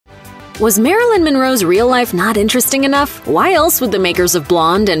Was Marilyn Monroe's real life not interesting enough? Why else would the makers of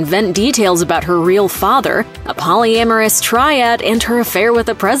Blonde invent details about her real father, a polyamorous triad, and her affair with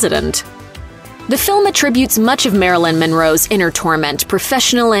the president? The film attributes much of Marilyn Monroe's inner torment,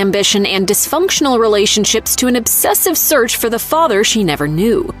 professional ambition, and dysfunctional relationships to an obsessive search for the father she never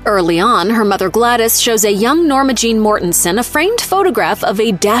knew. Early on, her mother Gladys shows a young Norma Jean Mortensen a framed photograph of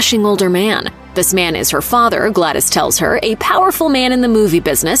a dashing older man. This man is her father, Gladys tells her, a powerful man in the movie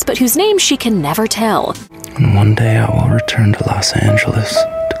business, but whose name she can never tell. And one day I will return to Los Angeles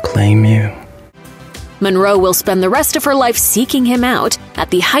to claim you. Monroe will spend the rest of her life seeking him out. At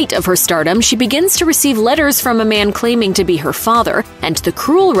the height of her stardom, she begins to receive letters from a man claiming to be her father, and the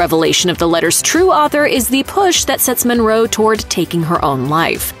cruel revelation of the letter's true author is the push that sets Monroe toward taking her own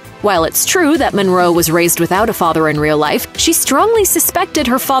life. While it's true that Monroe was raised without a father in real life, she strongly suspected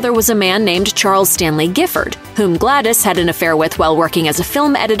her father was a man named Charles Stanley Gifford, whom Gladys had an affair with while working as a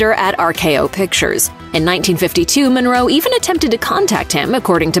film editor at RKO Pictures. In 1952, Monroe even attempted to contact him,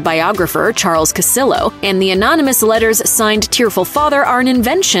 according to biographer Charles Casillo, and the anonymous letters signed Tearful Father are an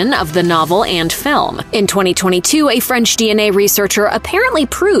invention of the novel and film. In 2022, a French DNA researcher apparently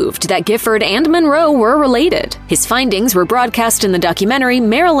proved that Gifford and Monroe were related. His findings were broadcast in the documentary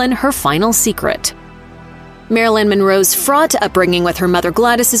Marilyn, Her Final Secret. Marilyn Monroe's fraught upbringing with her mother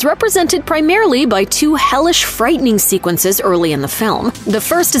Gladys is represented primarily by two hellish, frightening sequences early in the film. The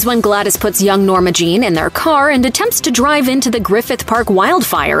first is when Gladys puts young Norma Jean in their car and attempts to drive into the Griffith Park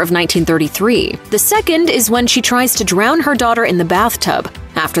wildfire of 1933. The second is when she tries to drown her daughter in the bathtub.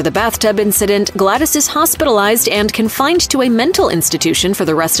 After the bathtub incident, Gladys is hospitalized and confined to a mental institution for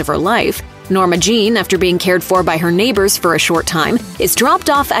the rest of her life. Norma Jean, after being cared for by her neighbors for a short time, is dropped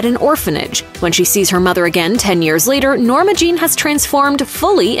off at an orphanage. When she sees her mother again 10 years later, Norma Jean has transformed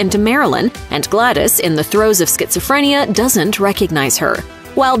fully into Marilyn, and Gladys, in the throes of schizophrenia, doesn't recognize her.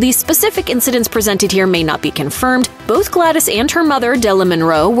 While the specific incidents presented here may not be confirmed, both Gladys and her mother, Della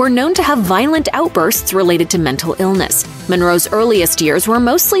Monroe, were known to have violent outbursts related to mental illness. Monroe's earliest years were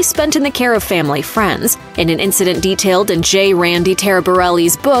mostly spent in the care of family friends. In an incident detailed in J. Randy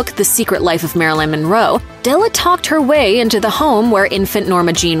Taraborelli's book, The Secret Life of Marilyn Monroe, Della talked her way into the home where infant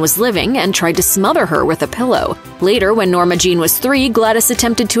Norma Jean was living and tried to smother her with a pillow. Later, when Norma Jean was 3, Gladys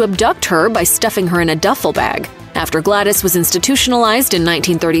attempted to abduct her by stuffing her in a duffel bag. After Gladys was institutionalized in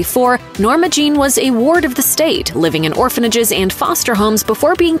 1934, Norma Jean was a ward of the state, living in orphanages and foster homes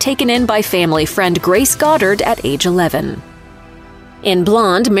before being taken in by family friend Grace Goddard at age 11. In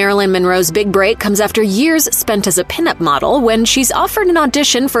Blonde, Marilyn Monroe's big break comes after years spent as a pinup model when she's offered an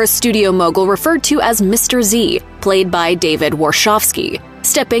audition for a studio mogul referred to as Mr. Z, played by David Warshawski.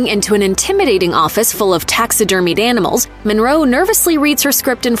 Stepping into an intimidating office full of taxidermied animals, Monroe nervously reads her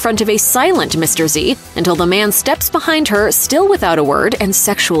script in front of a silent Mr. Z until the man steps behind her, still without a word, and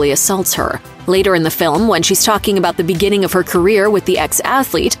sexually assaults her. Later in the film, when she's talking about the beginning of her career with the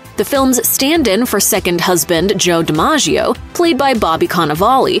ex-athlete, the film's stand-in for second husband Joe DiMaggio, played by Bobby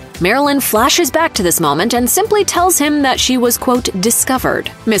Cannavale, Marilyn flashes back to this moment and simply tells him that she was, quote, discovered.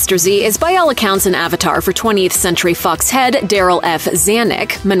 Mr. Z is by all accounts an avatar for 20th Century Fox head Daryl F.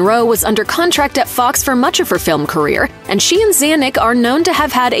 Zanuck. Monroe was under contract at Fox for much of her film career, and she and Zanuck are known to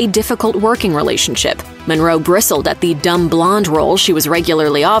have had a difficult working relationship. Monroe bristled at the dumb blonde role she was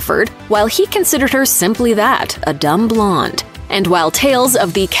regularly offered, while he considered her simply that, a dumb blonde. And while tales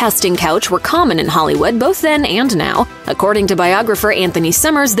of the casting couch were common in Hollywood both then and now, according to biographer Anthony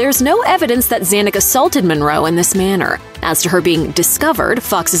Summers, there's no evidence that Zanuck assaulted Monroe in this manner. As to her being discovered,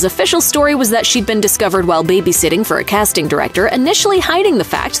 Fox's official story was that she'd been discovered while babysitting for a casting director, initially hiding the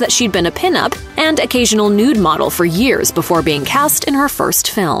fact that she'd been a pinup and occasional nude model for years before being cast in her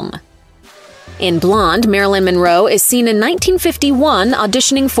first film. In Blonde, Marilyn Monroe is seen in 1951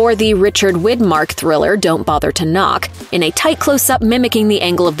 auditioning for the Richard Widmark thriller Don't Bother to Knock. In a tight close-up mimicking the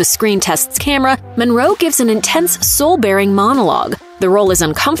angle of the screen test's camera, Monroe gives an intense, soul-bearing monologue. The role is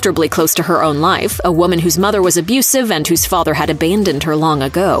uncomfortably close to her own life, a woman whose mother was abusive and whose father had abandoned her long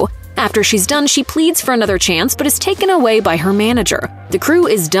ago. After she's done, she pleads for another chance but is taken away by her manager. The crew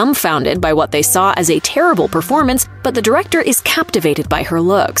is dumbfounded by what they saw as a terrible performance, but the director is captivated by her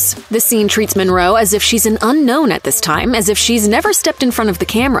looks. The scene treats Monroe as if she's an unknown at this time, as if she's never stepped in front of the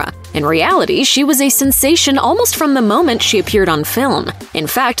camera. In reality, she was a sensation almost from the moment she appeared on film. In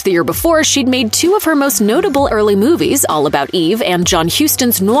fact, the year before, she'd made two of her most notable early movies, All About Eve and John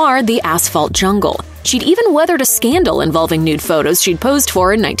Huston's noir The Asphalt Jungle. She'd even weathered a scandal involving nude photos she'd posed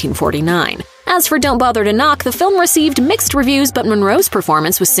for in 1949. As for Don't Bother to Knock, the film received mixed reviews, but Monroe's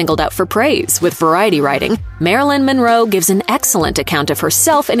performance was singled out for praise. With Variety writing, Marilyn Monroe gives an excellent account of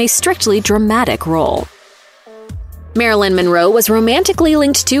herself in a strictly dramatic role. Marilyn Monroe was romantically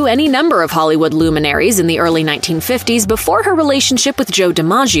linked to any number of Hollywood luminaries in the early 1950s before her relationship with Joe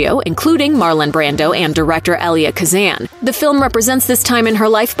DiMaggio, including Marlon Brando and director Elia Kazan. The film represents this time in her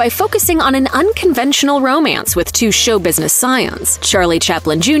life by focusing on an unconventional romance with two show business scions, Charlie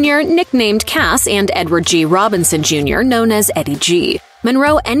Chaplin Jr., nicknamed Cass, and Edward G. Robinson Jr., known as Eddy G.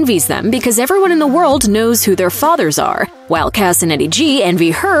 Monroe envies them because everyone in the world knows who their fathers are, while Cass and Eddy G envy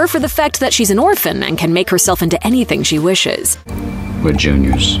her for the fact that she's an orphan and can make herself into anything she wishes. We're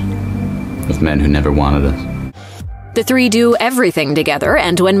juniors, with men who never wanted us. The three do everything together,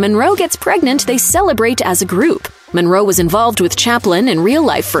 and when Monroe gets pregnant, they celebrate as a group. Monroe was involved with Chaplin in real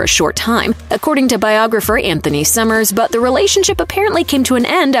life for a short time, according to biographer Anthony Summers, but the relationship apparently came to an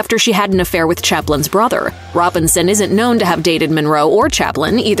end after she had an affair with Chaplin's brother. Robinson isn't known to have dated Monroe or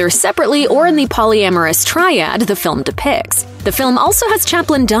Chaplin, either separately or in the polyamorous triad the film depicts. The film also has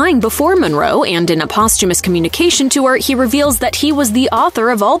Chaplin dying before Monroe, and in a posthumous communication to her, he reveals that he was the author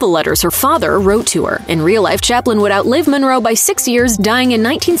of all the letters her father wrote to her. In real life, Chaplin would outlive Monroe by 6 years, dying in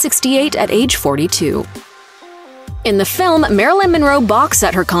 1968 at age 42. In the film, Marilyn Monroe balks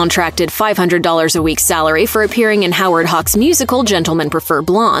at her contracted $500 a week salary for appearing in Howard Hawks' musical Gentlemen Prefer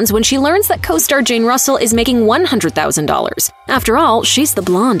Blondes when she learns that co-star Jane Russell is making $100,000. After all, she's the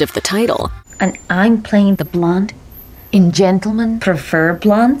blonde of the title. And I'm playing the blonde in Gentlemen Prefer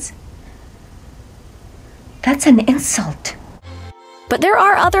Blondes? That's an insult. But there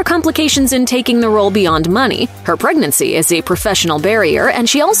are other complications in taking the role beyond money. Her pregnancy is a professional barrier, and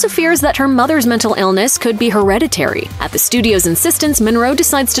she also fears that her mother's mental illness could be hereditary. At the studio's insistence, Monroe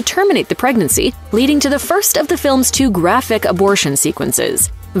decides to terminate the pregnancy, leading to the first of the film's 2 graphic abortion sequences.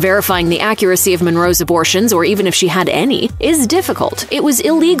 Verifying the accuracy of Monroe's abortions, or even if she had any, is difficult. It was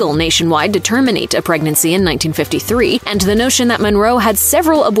illegal nationwide to terminate a pregnancy in 1953, and the notion that Monroe had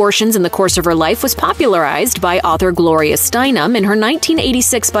several abortions in the course of her life was popularized by author Gloria Steinem in her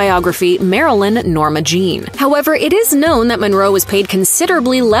 1986 biography Marilyn Norma Jean. However, it is known that Monroe was paid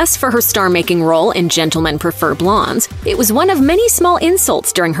considerably less for her star-making role in Gentlemen Prefer Blondes. It was one of many small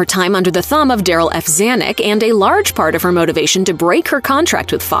insults during her time under the thumb of Darryl F. Zanuck, and a large part of her motivation to break her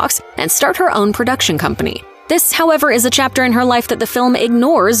contract with Fox and start her own production company. This, however, is a chapter in her life that the film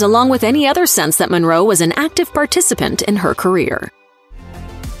ignores, along with any other sense that Monroe was an active participant in her career.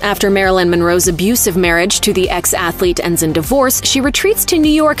 After Marilyn Monroe's abusive marriage to the ex-athlete ends in divorce, she retreats to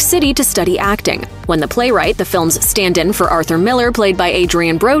New York City to study acting. When the Playwright, the film's stand-in for Arthur Miller, played by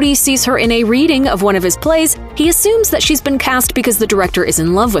Adrian Brody, sees her in a reading of one of his plays, he assumes that she's been cast because the director is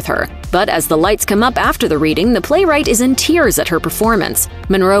in love with her. But as the lights come up after the reading, the Playwright is in tears at her performance.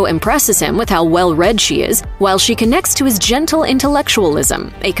 Monroe impresses him with how well-read she is, while she connects to his gentle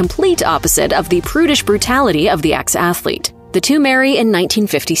intellectualism, a complete opposite of the prudish brutality of the ex-athlete. The two marry in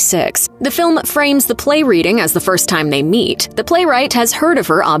 1956. The film frames the play reading as the first time they meet. The Playwright has heard of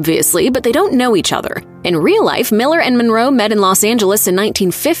her, obviously, but they don't know each other. In real life, Miller and Monroe met in Los Angeles in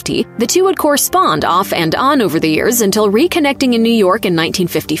 1950. The two would correspond off and on over the years until reconnecting in New York in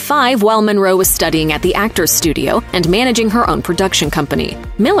 1955 while Monroe was studying at the Actors Studio and managing her own production company.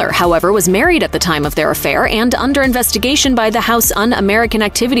 Miller, however, was married at the time of their affair and under investigation by the House Un-American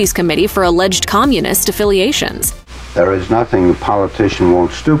Activities Committee for alleged communist affiliations. There is nothing a politician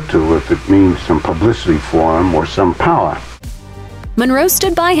won't stoop to if it means some publicity for him or some power. Monroe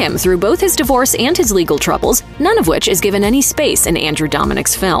stood by him through both his divorce and his legal troubles, none of which is given any space in Andrew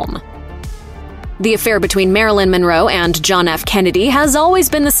Dominik's film. The affair between Marilyn Monroe and John F. Kennedy has always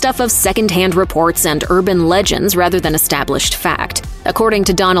been the stuff of second-hand reports and urban legends rather than established fact. According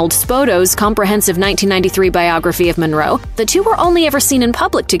to Donald Spoto's comprehensive 1993 biography of Monroe, the two were only ever seen in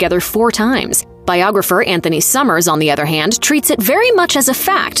public together 4 times. Biographer Anthony Summers, on the other hand, treats it very much as a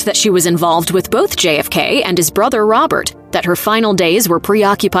fact that she was involved with both JFK and his brother Robert, that her final days were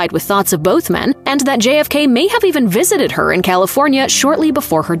preoccupied with thoughts of both men, and that JFK may have even visited her in California shortly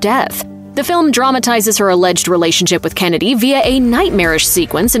before her death. The film dramatizes her alleged relationship with Kennedy via a nightmarish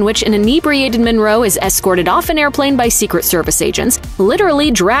sequence in which an inebriated Monroe is escorted off an airplane by Secret Service agents, literally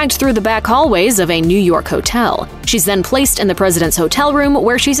dragged through the back hallways of a New York hotel. She's then placed in the president's hotel room,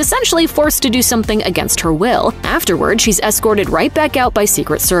 where she's essentially forced to do something against her will. Afterward, she's escorted right back out by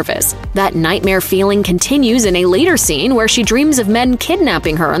Secret Service. That nightmare feeling continues in a later scene where she dreams of men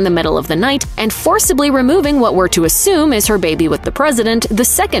kidnapping her in the middle of the night and forcibly removing what we're to assume is her baby with the president, the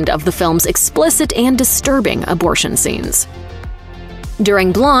second of the film's explicit and disturbing abortion scenes.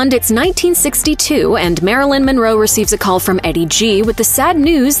 During Blonde, it's 1962, and Marilyn Monroe receives a call from Eddy G with the sad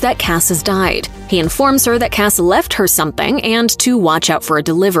news that Cass has died. He informs her that Cass left her something and to watch out for a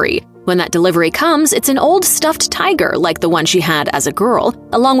delivery. When that delivery comes, it's an old stuffed tiger like the one she had as a girl,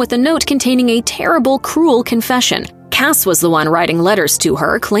 along with a note containing a terrible, cruel confession. Cass was the one writing letters to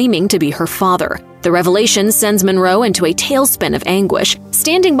her, claiming to be her father. The revelation sends Monroe into a tailspin of anguish.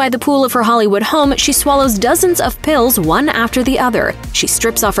 Standing by the pool of her Hollywood home, she swallows dozens of pills one after the other. She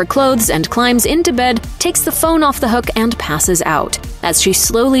strips off her clothes and climbs into bed, takes the phone off the hook, and passes out. As she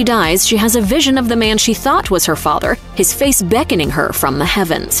slowly dies, she has a vision of the man she thought was her father, his face beckoning her from the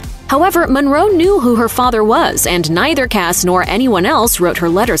heavens. However, Monroe knew who her father was, and neither Cass nor anyone else wrote her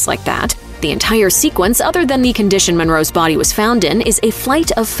letters like that. The entire sequence, other than the condition Monroe's body was found in, is a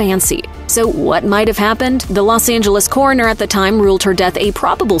flight of fancy. So what might have happened? The Los Angeles coroner at the time ruled her death a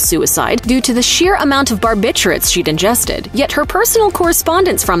probable suicide due to the sheer amount of barbiturates she'd ingested. Yet her personal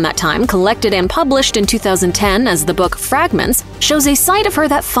correspondence from that time, collected and published in 2010 as the book Fragments, shows a side of her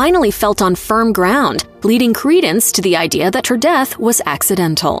that finally felt on firm ground, leading credence to the idea that her death was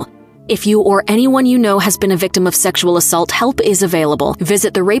accidental. If you or anyone you know has been a victim of sexual assault, help is available.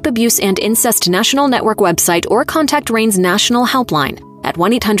 Visit the Rape, Abuse, and Incest National Network website or contact RAIN's National Helpline at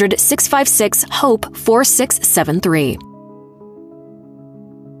 1-800-656-HOPE-4673.